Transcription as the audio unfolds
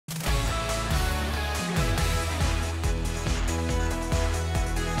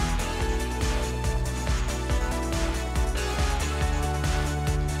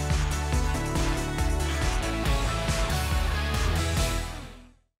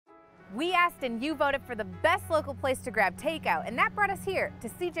We asked and you voted for the best local place to grab takeout, and that brought us here to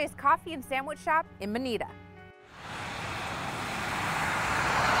CJ's Coffee and Sandwich Shop in Bonita.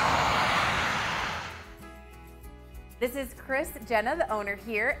 This is Chris, Jenna, the owner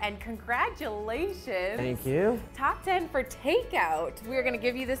here, and congratulations. Thank you. Top 10 for takeout. We're gonna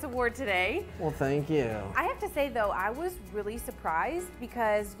give you this award today. Well, thank you. I have to say though, I was really surprised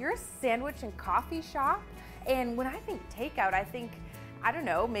because you're a sandwich and coffee shop, and when I think takeout, I think, I don't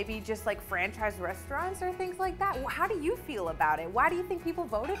know, maybe just like franchise restaurants or things like that. How do you feel about it? Why do you think people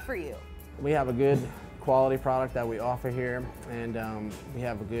voted for you? We have a good quality product that we offer here, and we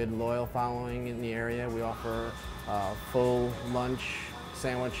have a good loyal following in the area. We offer a full lunch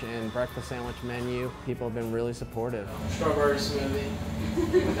sandwich and breakfast sandwich menu. People have been really supportive. Strawberry smoothie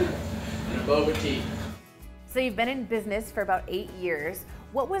and a boba tea. So you've been in business for about 8 years.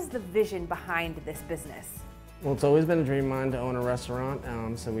 What was the vision behind this business? Well, it's always been a dream of mine to own a restaurant,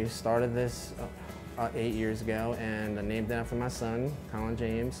 so we started this 8 years ago, and I named it after my son, Colin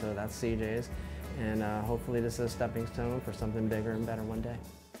James, so that's CJ's, and hopefully this is a stepping stone for something bigger and better one day.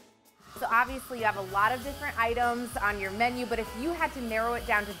 So obviously you have a lot of different items on your menu, but if you had to narrow it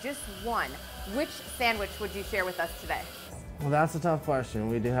down to just one, which sandwich would you share with us today? Well, that's a tough question.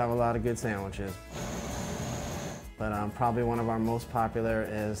 We do have a lot of good sandwiches, but probably one of our most popular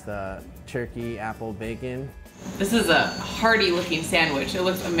is the turkey apple bacon. This is a hearty looking sandwich. It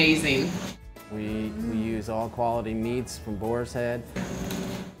looks amazing. We use all quality meats from boar's head,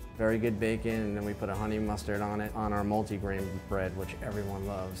 very good bacon, and then we put a honey mustard on it on our multigrain bread, which everyone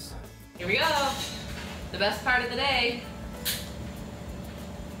loves. Here we go. The best part of the day.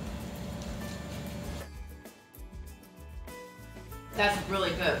 That's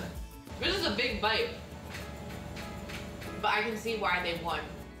really good. This is a big bite, but I can see why they won.